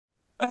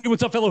Hey,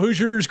 what's up, fellow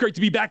Hoosiers? Great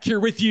to be back here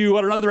with you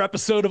on another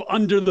episode of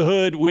Under the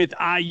Hood with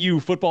IU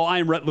Football. I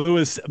am Rhett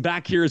Lewis,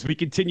 back here as we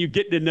continue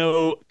getting to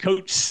know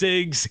Coach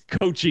Sig's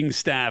coaching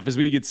staff as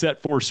we get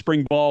set for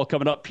spring ball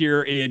coming up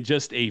here in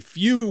just a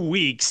few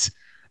weeks.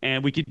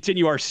 And we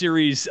continue our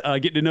series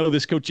getting to know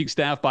this coaching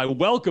staff by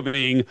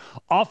welcoming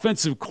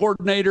offensive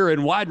coordinator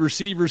and wide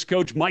receivers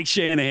coach Mike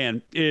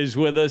Shanahan is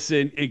with us.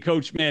 And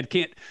Coach, man,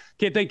 can't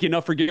thank you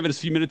enough for giving us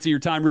a few minutes of your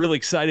time. Really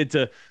excited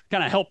to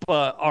kind of help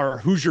our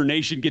Hoosier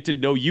Nation get to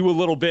know you a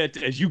little bit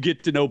as you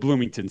get to know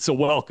Bloomington. So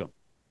welcome.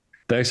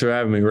 Thanks for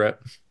having me, Rhett.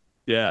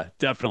 Yeah,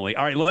 definitely.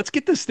 All right, let's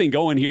get this thing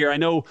going here. I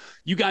know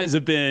you guys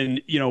have been,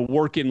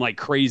 working like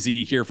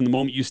crazy here from the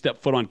moment you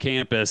stepped foot on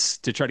campus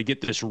to try to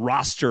get this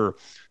roster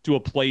to a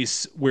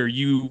place where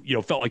you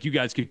felt like you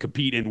guys could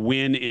compete and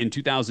win in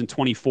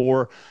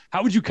 2024.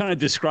 How would you kind of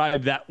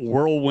describe that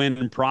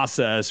whirlwind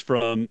process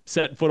from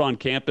setting foot on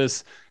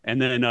campus and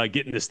then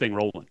getting this thing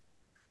rolling?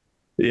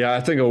 Yeah,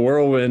 I think a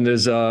whirlwind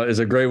is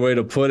a great way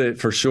to put it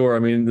for sure. I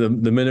mean,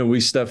 the minute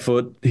we stepped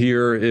foot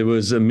here, it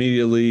was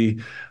immediately,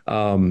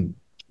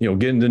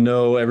 getting to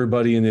know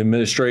everybody in the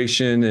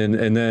administration,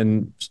 and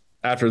then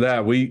after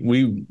that,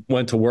 we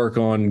went to work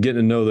on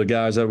getting to know the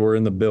guys that were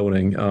in the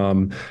building,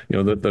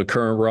 the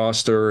current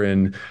roster,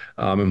 and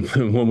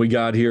when we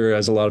got here,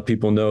 as a lot of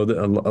people know, that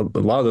a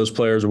lot of those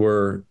players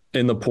were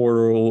in the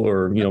portal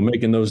or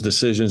making those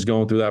decisions,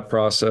 going through that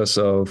process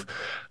of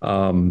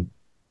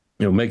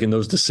making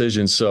those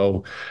decisions.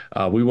 So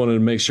we wanted to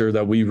make sure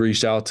that we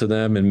reached out to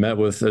them and met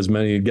with as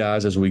many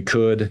guys as we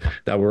could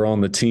that were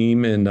on the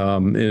team and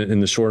in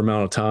the short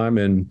amount of time,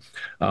 and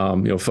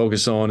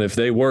focus on if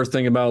they were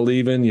thinking about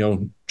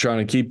leaving,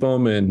 trying to keep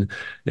them and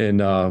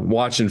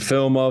watching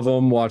film of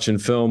them, watching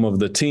film of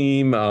the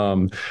team,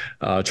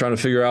 trying to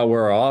figure out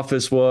where our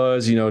office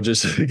was,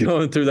 just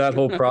going through that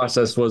whole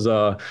process was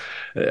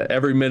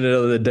every minute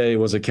of the day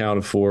was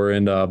accounted for.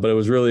 And but it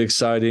was really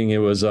exciting. It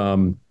was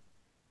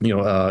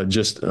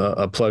just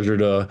a pleasure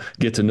to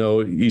get to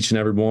know each and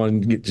every one,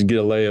 get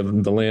a lay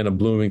of the land of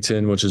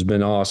Bloomington, which has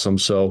been awesome.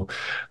 So,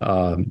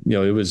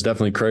 it was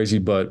definitely crazy,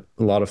 but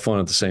a lot of fun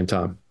at the same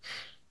time.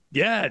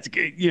 Yeah, it's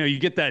you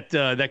get that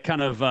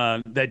kind of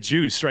that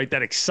juice, right?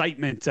 That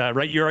excitement,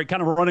 right? You're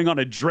kind of running on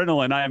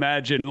adrenaline, I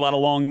imagine. A lot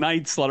of long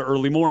nights, a lot of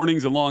early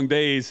mornings, and long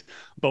days.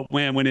 But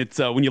when it's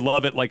when you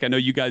love it, like I know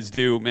you guys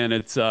do, man,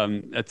 you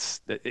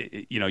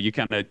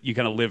kind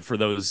of live for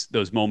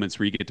those moments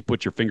where you get to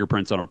put your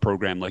fingerprints on a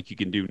program like you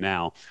can do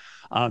now.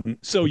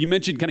 So you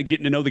mentioned kind of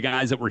getting to know the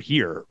guys that were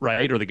here,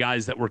 right? Or the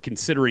guys that were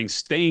considering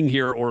staying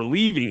here or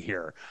leaving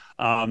here.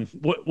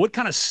 What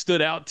kind of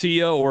stood out to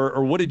you,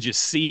 or what did you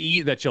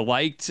see that you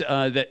liked,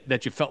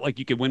 that you felt like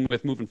you could win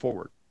with moving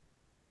forward?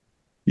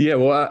 Yeah,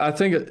 well, I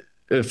think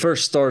it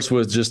first starts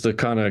with just the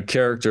kind of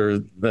character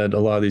that a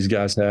lot of these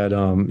guys had,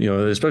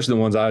 especially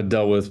the ones I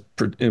dealt with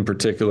in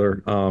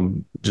particular,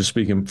 just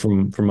speaking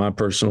from my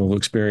personal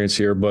experience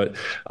here. But,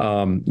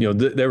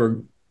 they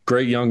were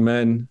great young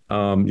men.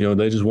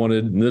 They just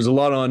wanted, there's a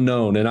lot of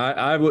unknown. And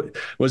I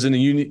was in a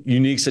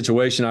unique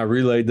situation. I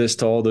relayed this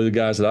to all the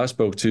guys that I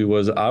spoke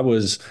to. I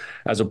was,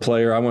 as a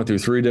player, I went through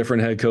 3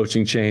 different head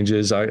coaching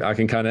changes. I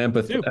can kind of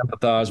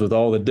empathize with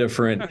all the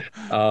different,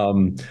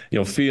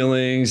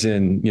 feelings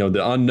and,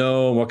 the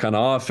unknown, what kind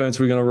of offense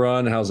we're going to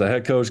run. How's the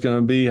head coach going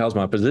to be? How's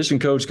my position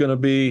coach going to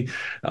be?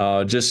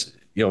 Just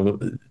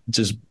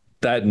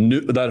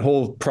that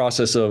whole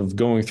process of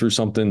going through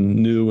something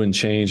new and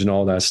change and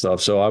all that stuff.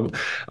 So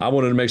I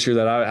wanted to make sure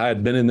that I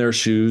had been in their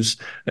shoes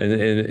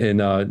and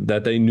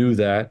that they knew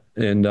that.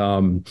 And,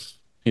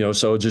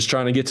 so just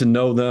trying to get to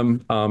know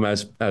them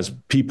as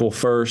people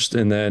first.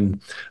 And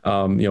then,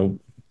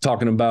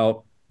 talking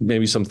about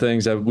maybe some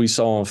things that we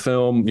saw on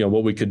film,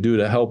 what we could do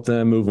to help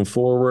them moving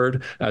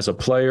forward as a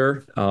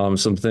player,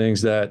 some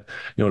things that,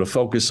 to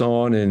focus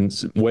on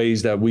and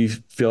ways that we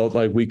felt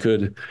like we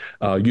could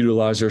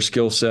utilize their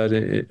skill set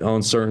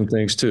on certain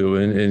things too,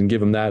 and give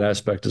them that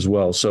aspect as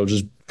well. So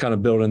just kind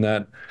of building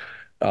that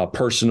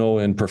personal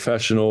and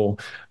professional,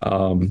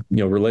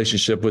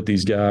 relationship with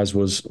these guys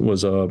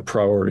was a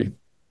priority.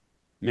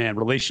 Man,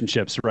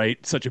 relationships, right?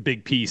 Such a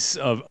big piece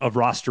of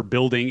roster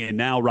building and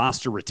now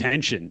roster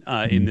retention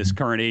in this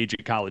current age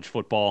of college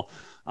football.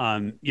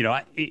 In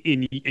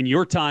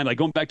your time, like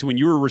going back to when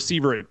you were a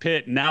receiver at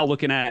Pitt, and now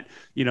looking at,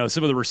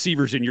 some of the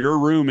receivers in your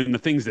room and the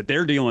things that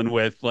they're dealing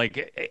with,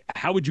 like,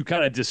 how would you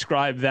kind of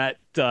describe that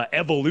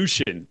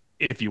evolution,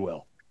 if you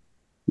will?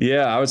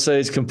 Yeah, I would say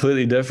it's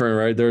completely different,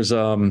 right? There's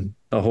a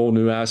whole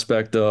new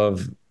aspect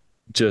of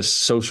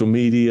just social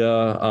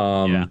media.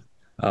 Yeah.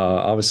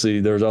 Obviously,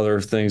 there's other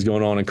things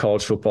going on in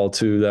college football,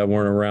 too, that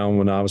weren't around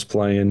when I was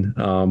playing.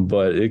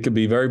 But it could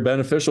be very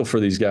beneficial for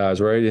these guys,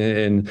 right?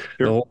 And sure.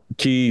 The whole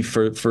key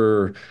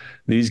for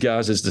these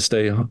guys is to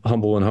stay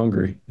humble and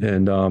hungry.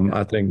 And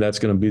I think that's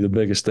going to be the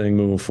biggest thing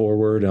moving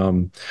forward.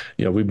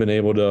 We've been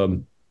able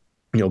to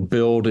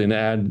build and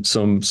add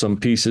some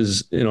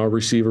pieces in our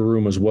receiver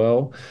room as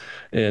well.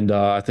 And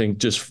I think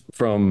just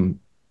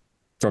from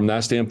from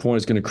that standpoint,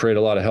 it's going to create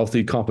a lot of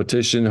healthy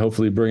competition,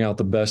 hopefully bring out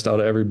the best out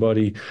of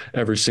everybody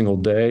every single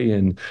day.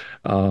 And,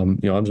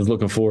 I'm just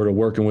looking forward to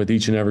working with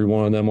each and every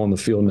one of them on the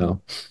field now.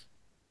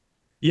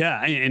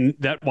 Yeah, and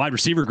that wide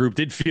receiver group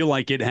did feel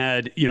like it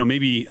had,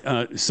 maybe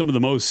some of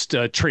the most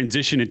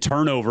transition and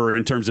turnover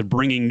in terms of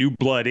bringing new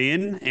blood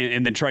in,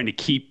 and then trying to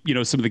keep,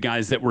 some of the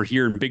guys that were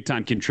here and big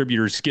time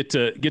contributors. Get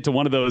to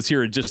one of those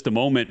here in just a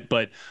moment,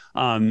 but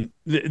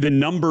the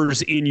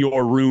numbers in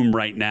your room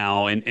right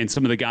now, and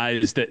some of the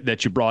guys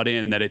that you brought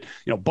in, that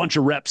a bunch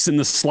of reps in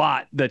the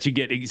slot, that you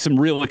get some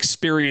real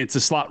experience, the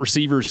slot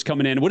receivers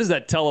coming in. What does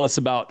that tell us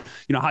about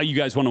how you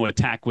guys want to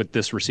attack with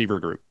this receiver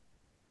group?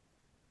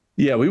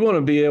 Yeah, we want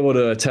to be able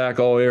to attack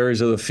all areas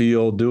of the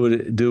field, do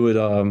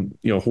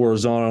it,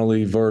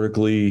 horizontally,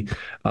 vertically,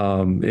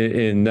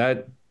 and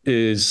that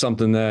is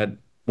something that,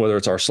 whether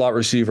it's our slot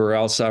receiver or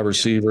outside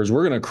receivers,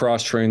 we're going to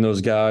cross train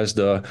those guys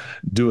to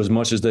do as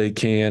much as they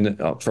can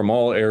from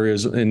all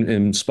areas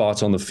in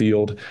spots on the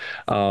field,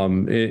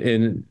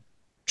 and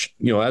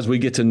as we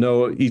get to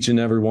know each and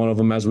every one of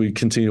them, as we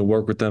continue to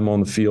work with them on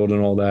the field and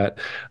all that,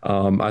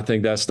 I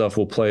think that stuff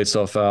will play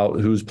itself out,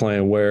 who's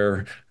playing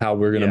where, how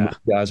we're going to move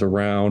guys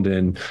around.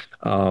 And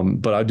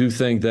but I do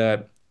think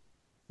that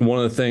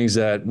one of the things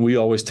that we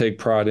always take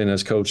pride in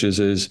as coaches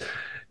is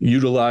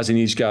utilizing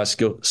each guy's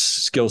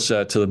skill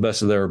set to the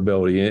best of their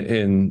ability.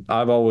 And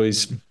I've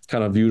always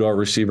kind of viewed our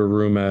receiver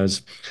room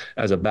as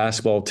a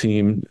basketball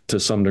team to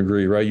some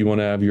degree, right? You want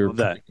to have your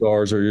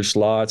guards or your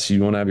slots.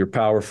 You want to have your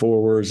power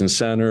forwards and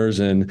centers,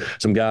 and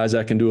some guys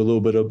that can do a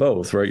little bit of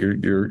both, right?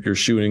 Your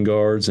shooting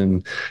guards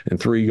and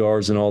three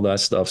guards and all that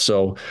stuff.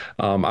 So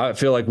I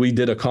feel like we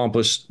did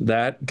accomplish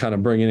that, kind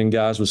of bringing in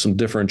guys with some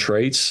different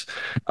traits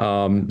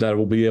that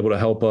will be able to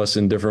help us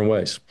in different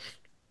ways.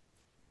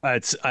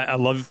 I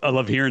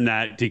love hearing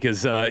that,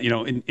 because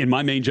in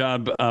my main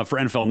job for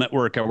NFL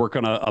Network, I work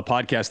on a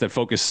podcast that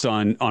focuses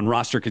on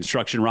roster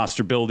construction,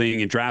 roster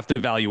building, and draft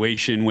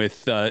evaluation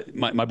with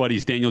my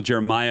buddies Daniel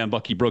Jeremiah and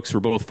Bucky Brooks, who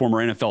are both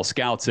former NFL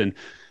scouts, and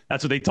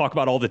that's what they talk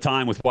about all the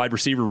time with wide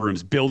receiver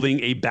rooms: building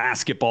a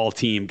basketball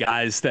team,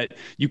 guys that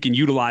you can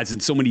utilize in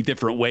so many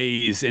different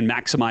ways and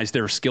maximize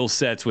their skill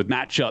sets with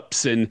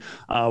matchups and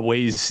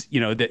ways,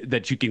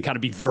 that you can kind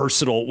of be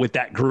versatile with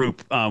that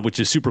group, which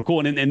is super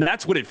cool. And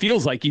that's what it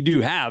feels like you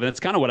do have. That's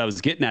kind of what I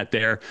was getting at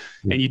there.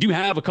 And you do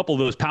have a couple of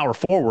those power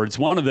forwards,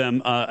 one of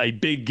them a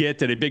big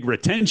get and a big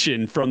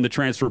retention from the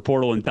transfer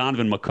portal, and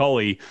Donovan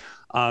McCulley.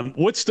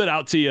 What stood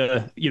out to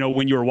you,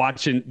 when you were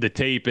watching the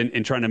tape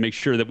and trying to make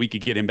sure that we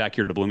could get him back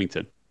here to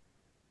Bloomington?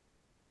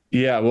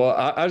 Yeah, well,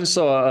 I just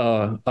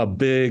saw a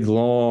big,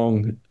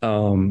 long,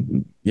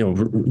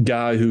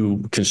 guy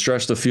who can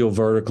stretch the field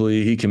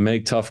vertically. He can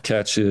make tough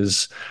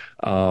catches.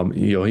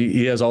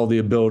 He has all the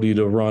ability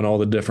to run all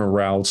the different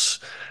routes.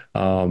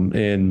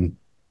 And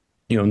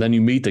then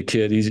you meet the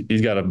kid.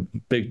 He's got a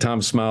big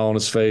time smile on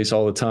his face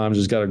all the time.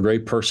 He's got a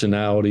great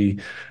personality.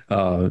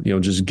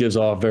 Just gives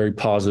off very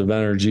positive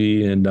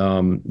energy. And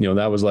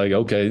that was like,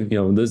 okay,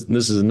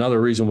 this is another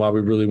reason why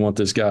we really want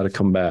this guy to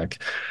come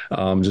back.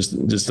 And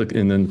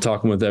then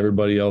talking with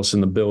everybody else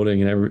in the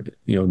building, and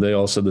they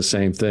all said the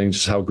same thing,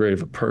 just how great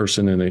of a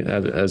person and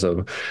as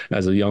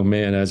a young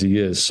man as he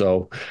is.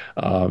 So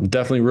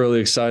definitely really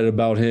excited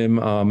about him.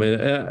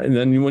 And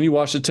then when you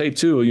watch the tape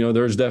too,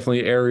 there's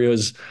definitely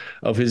areas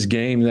of his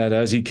game that,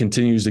 as he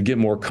continues to get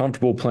more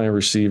comfortable playing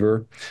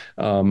receiver,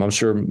 I'm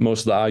sure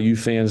most of the IU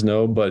fans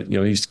know, but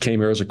he came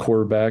here as a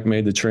quarterback,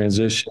 made the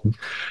transition,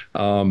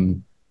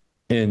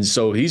 and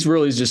so he's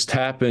really just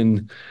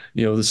tapping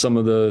some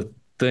of the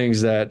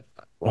things that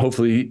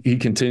hopefully he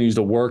continues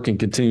to work and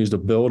continues to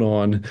build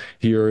on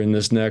here in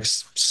this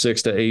next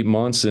 6 to 8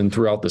 months and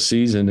throughout the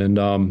season.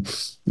 And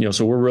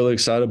so we're really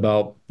excited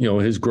about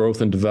his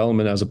growth and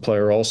development as a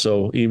player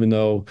also, even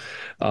though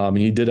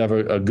he did have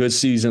a good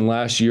season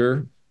last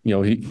year. I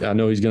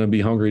know he's going to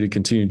be hungry to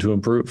continue to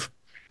improve.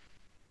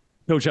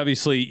 Coach,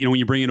 obviously, when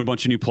you bring in a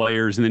bunch of new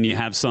players and then you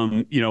have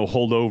some,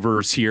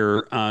 holdovers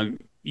here,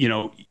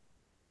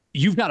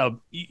 you've got to,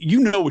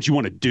 what you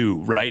want to do,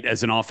 right?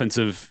 As an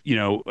offensive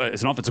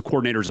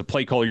coordinator, as a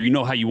play caller,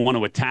 how you want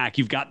to attack.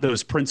 You've got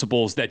those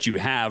principles that you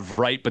have,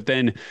 right? But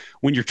then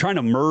when you're trying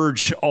to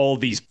merge all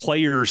these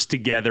players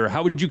together,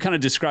 how would you kind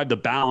of describe the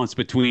balance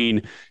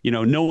between,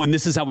 knowing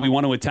this is how we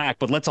want to attack,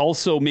 but let's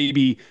also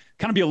maybe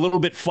kind of be a little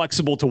bit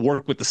flexible to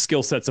work with the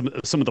skill sets of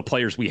some of the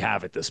players we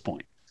have at this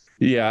point?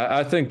 Yeah,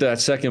 I think that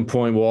second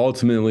point will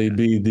ultimately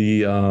be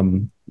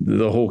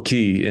the whole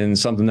key, and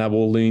something that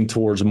we'll lean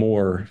towards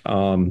more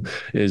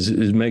is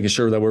making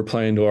sure that we're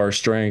playing to our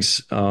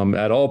strengths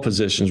at all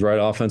positions, right?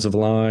 Offensive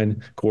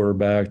line,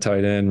 quarterback,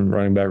 tight end,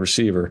 running back,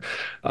 receiver.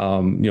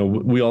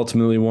 We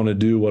ultimately want to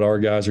do what our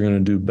guys are going to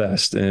do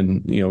best,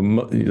 and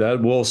that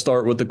will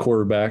start with the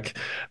quarterback.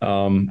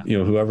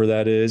 Whoever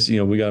that is,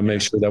 we got to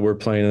make sure that we're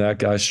playing to that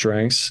guy's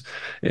strengths,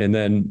 and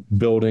then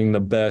building the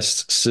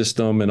best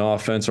system and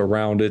offense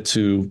around it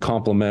to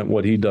complement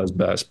what he does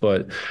best.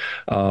 But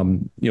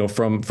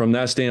from from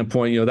that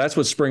standpoint, that's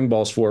what spring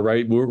ball's for,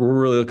 right? We're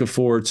really looking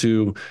forward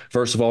to,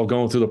 first of all,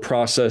 going through the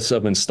process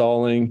of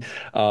installing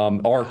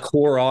our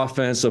core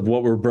offense of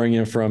what we're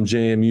bringing from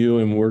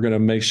JMU, and we're going to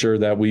make sure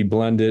that we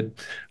blend it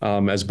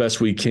as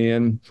best we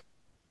can.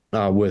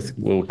 With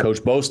what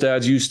Coach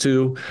Bostad's used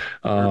to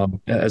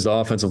as the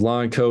offensive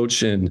line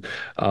coach. And,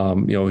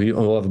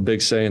 he'll have a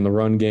big say in the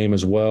run game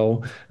as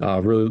well.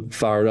 Really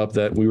fired up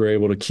that we were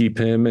able to keep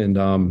him.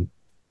 And,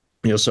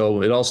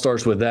 so it all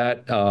starts with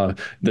that,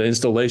 the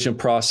installation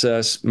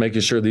process, making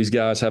sure these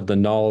guys have the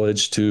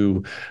knowledge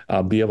to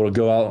be able to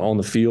go out on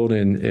the field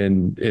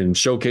and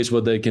showcase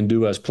what they can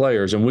do as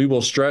players. And we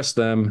will stress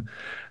them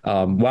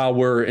while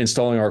we're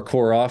installing our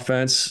core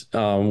offense.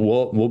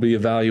 We'll be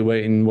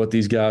evaluating what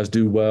these guys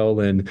do well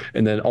and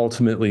then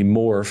ultimately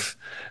morph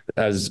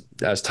as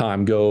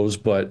time goes.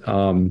 But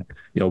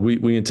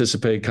we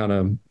anticipate kind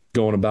of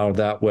going about it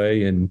that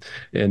way. And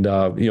then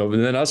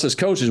us as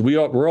coaches,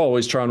 we're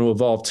always trying to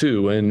evolve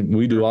too. And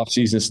we do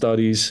off-season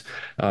studies.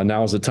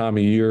 Now is the time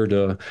of year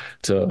to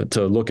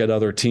look at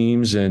other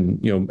teams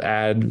and,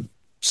 add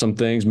some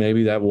things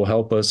maybe that will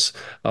help us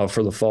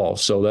for the fall.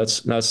 So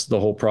that's the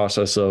whole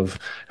process of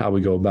how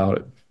we go about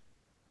it.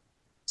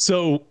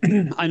 So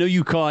I know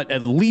you caught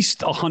at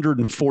least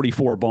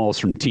 144 balls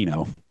from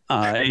Tino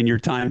in your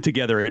time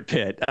together at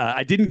Pitt.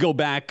 I didn't go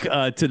back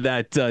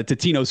to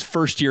Tino's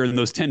first year and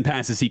those 10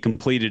 passes he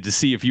completed to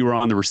see if you were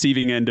on the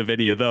receiving end of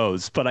any of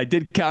those, but I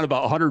did count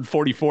about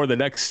 144 the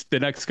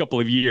next couple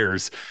of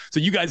years. So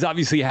you guys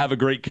obviously have a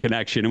great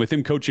connection, and with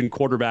him coaching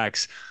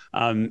quarterbacks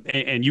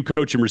and you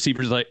coaching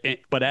receivers,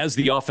 but as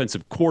the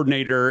offensive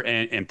coordinator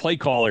and play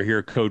caller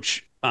here,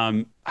 Coach,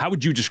 how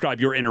would you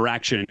describe your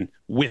interaction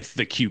with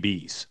the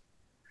QBs?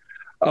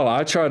 Oh,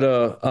 I try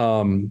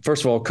to,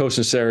 first of all, Coach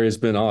Nasseri has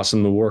been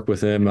awesome to work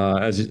with him.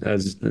 As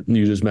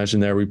you just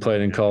mentioned there, we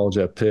played in college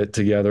at Pitt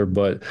together,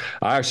 but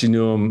I actually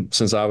knew him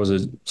since I was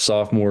a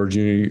sophomore,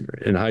 junior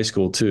in high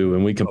school too.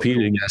 And we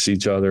competed against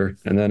each other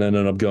and then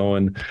ended up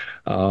going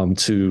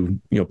to,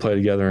 play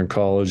together in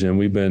college. And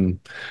we've been,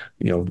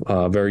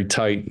 very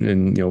tight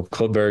and,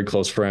 very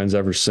close friends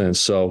ever since.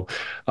 So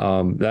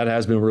that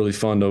has been really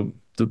fun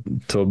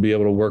to be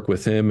able to work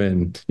with him.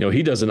 And,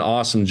 he does an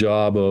awesome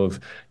job of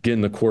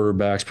getting the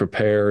quarterbacks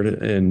prepared,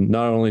 and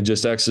not only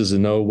just X's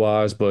and O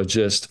wise, but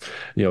just,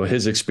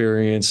 his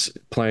experience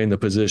playing the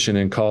position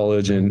in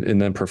college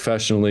and then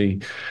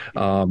professionally,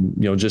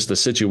 just the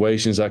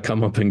situations that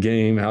come up in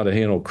game, how to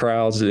handle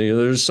crowds.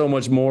 There's so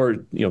much more,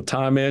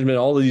 time management,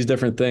 all of these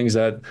different things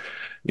that,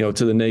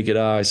 to the naked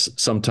eye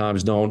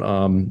sometimes don't,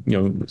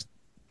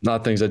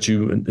 not things that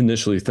you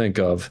initially think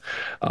of.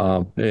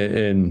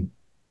 And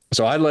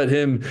so I let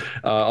him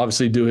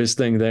obviously do his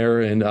thing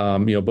there, and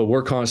but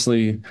we're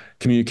constantly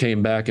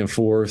communicating back and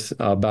forth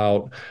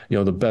about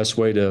the best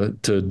way to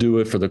do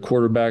it for the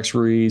quarterbacks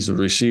reads, the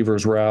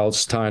receivers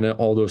routes, tying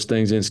all those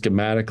things in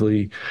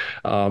schematically,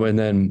 and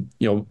then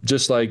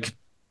just like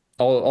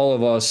all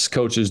of us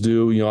coaches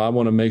do, I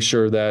want to make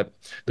sure that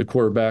the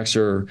quarterbacks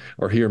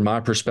are hearing my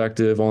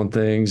perspective on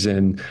things.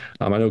 And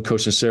I know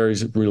Coach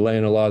Nasseri's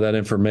relaying a lot of that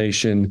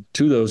information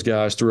to those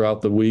guys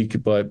throughout the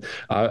week, but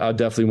I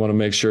definitely want to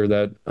make sure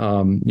that,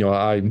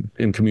 I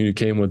am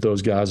communicating with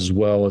those guys as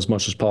well as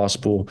much as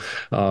possible.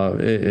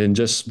 And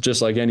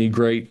just like any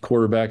great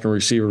quarterback and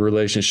receiver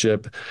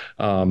relationship,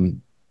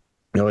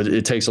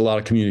 it takes a lot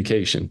of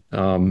communication.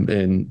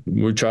 And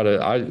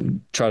I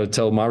try to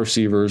tell my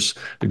receivers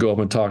to go up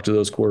and talk to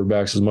those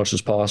quarterbacks as much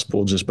as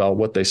possible, just about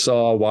what they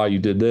saw, why you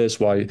did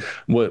this,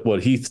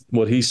 what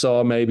he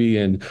saw maybe.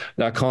 And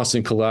that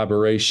constant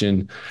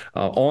collaboration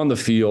on the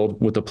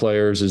field with the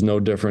players is no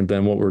different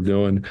than what we're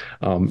doing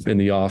in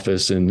the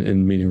office and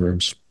in meeting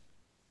rooms.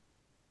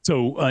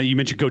 So you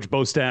mentioned Coach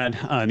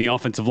Bostad in the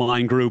offensive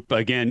line group.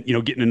 Again,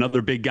 getting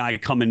another big guy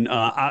coming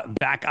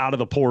back out of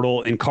the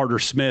portal, and Carter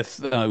Smith,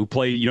 who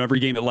played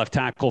every game at left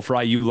tackle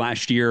for IU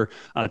last year,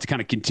 to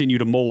kind of continue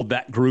to mold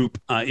that group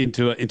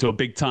into a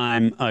big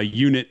time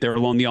unit there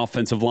along the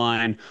offensive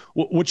line.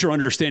 What's your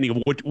understanding of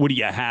what do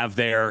you have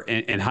there,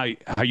 and how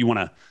you want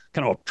to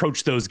kind of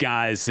approach those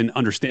guys and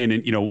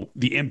understanding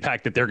the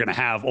impact that they're going to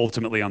have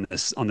ultimately on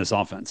this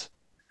offense?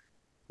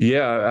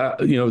 Yeah,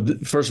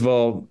 first of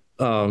all,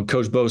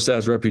 Coach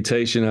Bostad's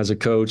reputation as a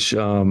coach,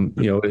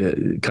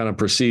 it kind of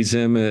precedes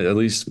him, at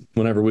least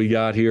whenever we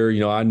got here.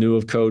 I knew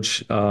of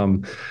Coach,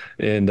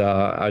 and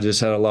I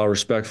just had a lot of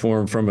respect for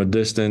him from a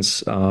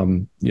distance,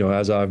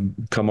 as I've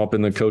come up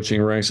in the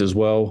coaching ranks as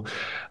well.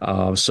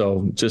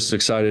 So just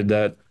excited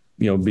that,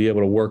 be able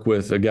to work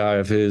with a guy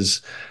of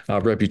his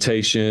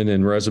reputation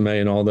and resume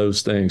and all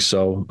those things.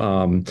 So,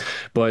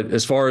 but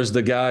as far as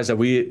the guys that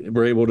we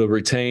were able to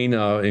retain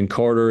in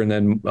Carter and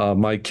then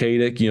Mike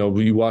Kadick,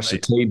 you watch the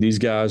tape, these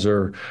guys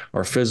are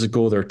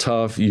physical, they're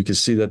tough. You can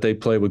see that they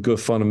play with good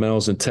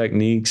fundamentals and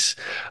techniques.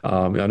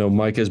 I know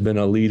Mike has been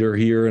a leader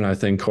here, and I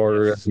think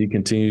Carter, he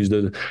continues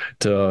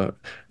to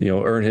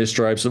earn his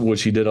stripes,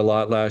 which he did a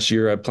lot last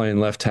year at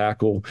playing left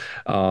tackle.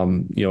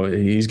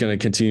 He's going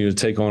to continue to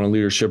take on a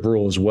leadership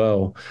role as well.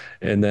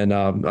 And then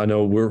I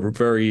know we're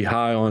very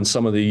high on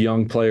some of the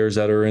young players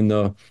that are in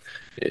the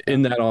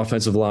in that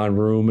offensive line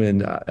room.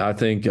 And I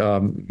think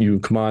you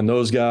combine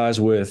those guys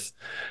with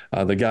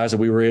the guys that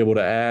we were able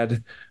to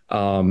add.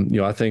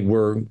 I think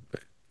we're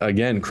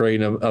again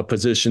creating a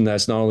position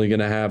that's not only going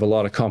to have a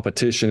lot of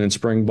competition in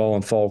spring ball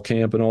and fall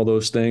camp and all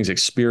those things,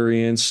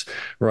 experience,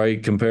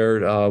 right,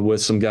 compared with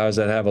some guys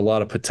that have a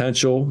lot of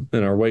potential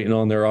and are waiting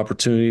on their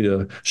opportunity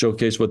to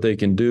showcase what they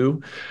can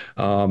do.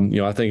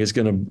 I think it's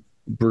going to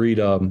breed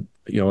a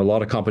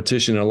lot of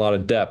competition and a lot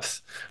of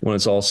depth when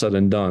it's all said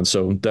and done.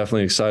 So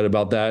definitely excited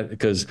about that,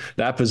 because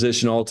that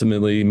position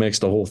ultimately makes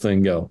the whole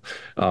thing go.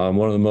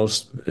 One of the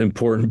most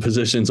important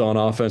positions on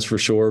offense for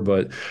sure,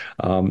 but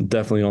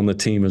definitely on the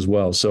team as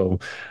well. So,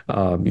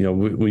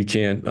 we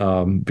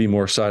can't be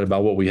more excited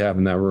about what we have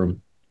in that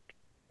room.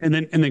 And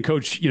then,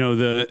 Coach,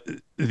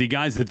 the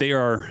guys that they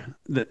are,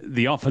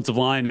 the offensive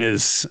line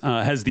has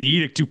the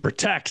edict to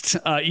protect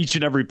each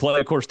and every play.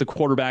 Of course, the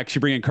quarterbacks,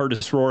 you bring in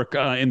Curtis Rourke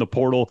in the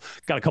portal.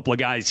 Got a couple of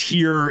guys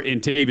here in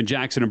Taven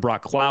Jackson and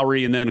Brock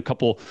Lowry, and then a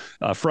couple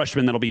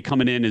freshmen that'll be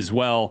coming in as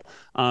well.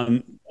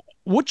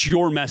 What's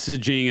your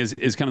messaging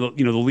as kind of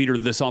the leader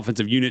of this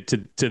offensive unit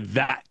to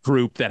that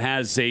group that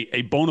has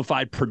a bona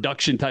fide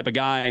production type of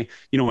guy,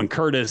 in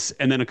Curtis,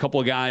 and then a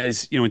couple of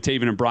guys, in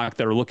Taven and Brock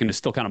that are looking to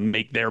still kind of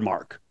make their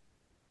mark?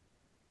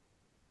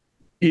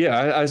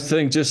 Yeah, I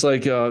think just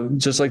like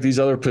these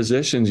other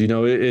positions,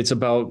 it's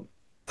about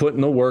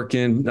putting the work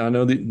in. I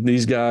know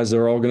these guys,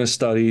 they're all going to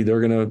study. They're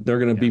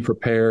gonna be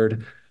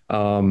prepared,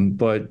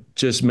 but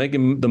just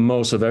making the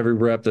most of every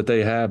rep that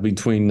they have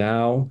between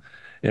now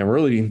and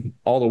really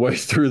all the way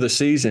through the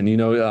season.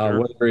 Sure.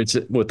 Whether it's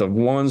with the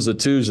ones, the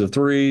twos, the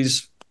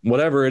threes,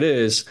 whatever it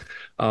is,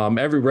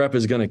 every rep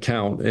is going to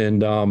count.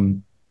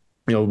 And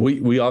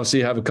we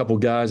obviously have a couple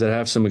guys that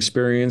have some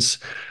experience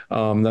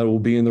that will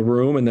be in the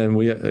room. And then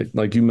we,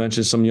 like you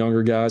mentioned, some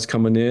younger guys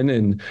coming in,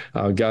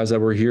 and guys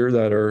that were here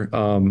that are,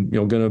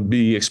 going to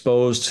be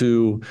exposed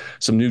to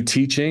some new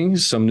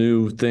teachings, some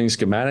new things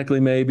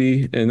schematically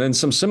maybe, and then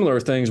some similar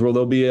things where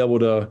they'll be able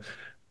to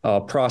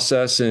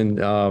process and,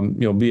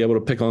 be able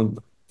to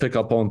pick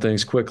up on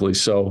things quickly.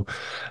 So,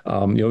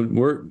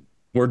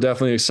 we're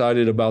definitely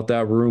excited about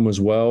that room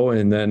as well.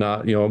 And then,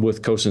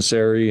 with Coach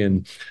Ansari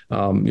and,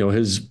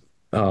 his,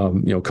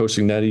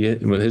 coaching Nettie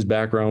with his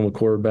background with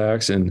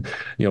quarterbacks and,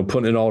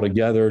 putting it all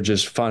together,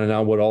 just finding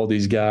out what all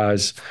these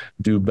guys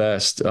do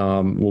best,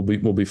 will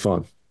be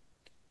fun.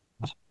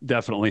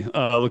 Definitely.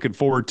 Looking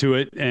forward to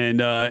it.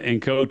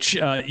 And Coach,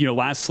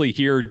 lastly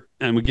here,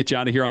 and we get you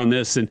out of here on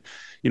this, and,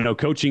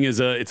 coaching it's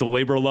a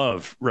labor of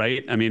love,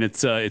 right? I mean,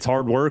 it's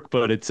hard work,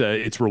 but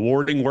it's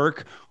rewarding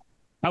work.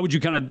 How would you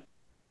kind of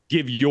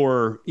give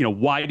your,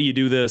 why do you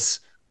do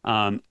this?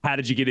 How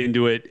did you get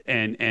into it?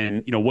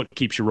 And what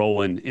keeps you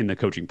rolling in the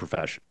coaching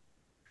profession?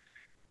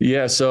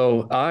 Yeah.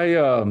 So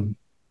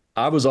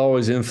I was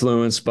always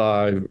influenced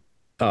by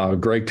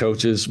great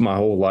coaches my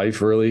whole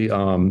life, really.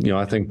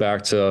 I think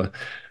back to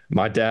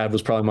my dad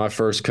was probably my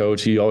first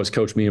coach. He always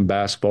coached me in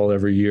basketball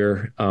every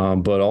year.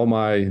 But all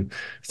my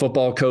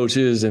football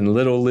coaches in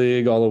Little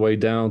League, all the way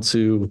down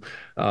to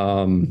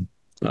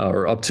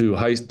or up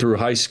to through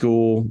high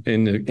school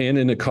and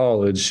into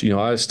college,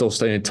 I still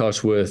stay in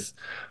touch with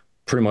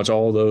pretty much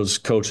all those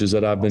coaches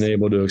that I've been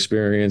able to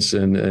experience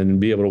and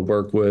be able to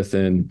work with.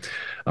 And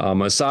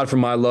aside from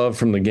my love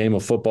from the game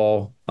of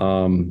football,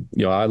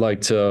 I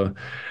like to,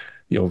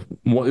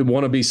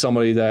 want to be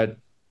somebody that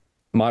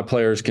my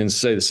players can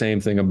say the same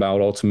thing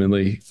about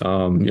ultimately,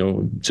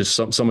 just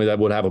somebody that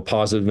would have a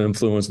positive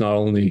influence, not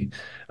only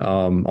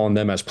on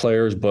them as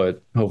players,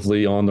 but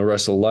hopefully on the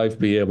rest of life,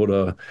 be able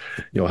to,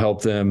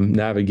 help them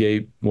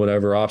navigate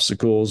whatever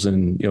obstacles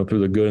and, through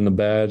the good and the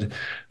bad.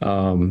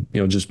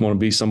 Just want to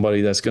be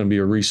somebody that's going to be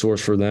a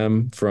resource for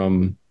them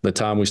from the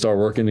time we start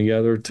working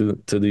together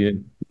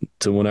to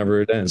whenever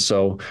it ends.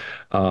 So,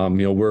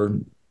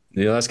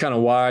 that's kind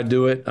of why I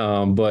do it.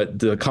 But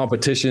the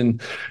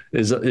competition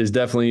is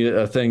definitely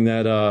a thing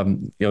that,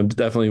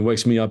 definitely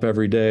wakes me up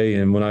every day.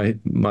 And when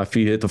my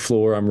feet hit the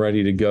floor, I'm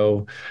ready to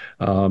go.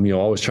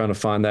 Always trying to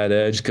find that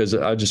edge, because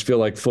I just feel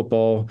like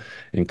football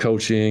and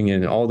coaching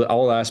and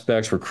all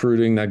aspects,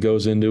 recruiting that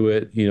goes into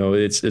it,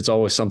 it's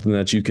always something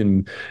that you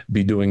can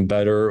be doing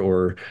better,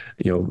 or,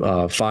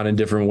 finding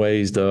different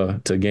ways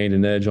to gain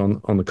an edge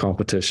on the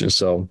competition.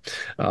 So,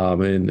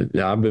 and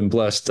I've been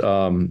blessed,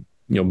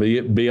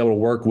 be able to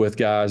work with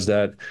guys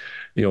that,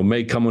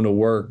 make coming to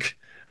work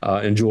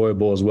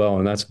enjoyable as well.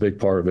 And that's a big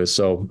part of it.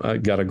 So I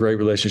got a great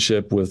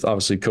relationship with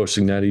obviously Coach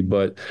Signetti,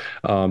 but,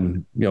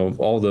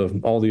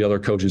 all the other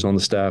coaches on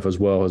the staff as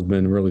well has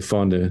been really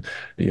fun to,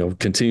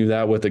 continue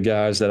that with the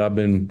guys that I've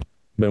been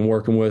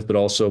working with, but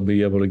also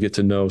be able to get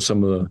to know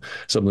some of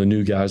the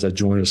new guys that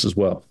join us as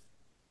well.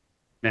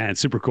 Man,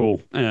 super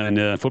cool.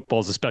 And football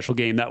is a special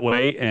game that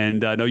way.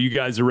 And I know you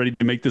guys are ready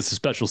to make this a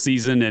special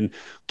season, and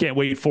can't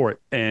wait for it.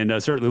 And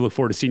certainly look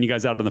forward to seeing you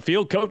guys out on the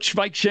field. Coach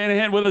Mike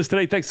Shanahan with us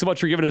today. Thanks so much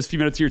for giving us a few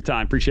minutes of your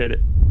time. Appreciate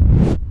it.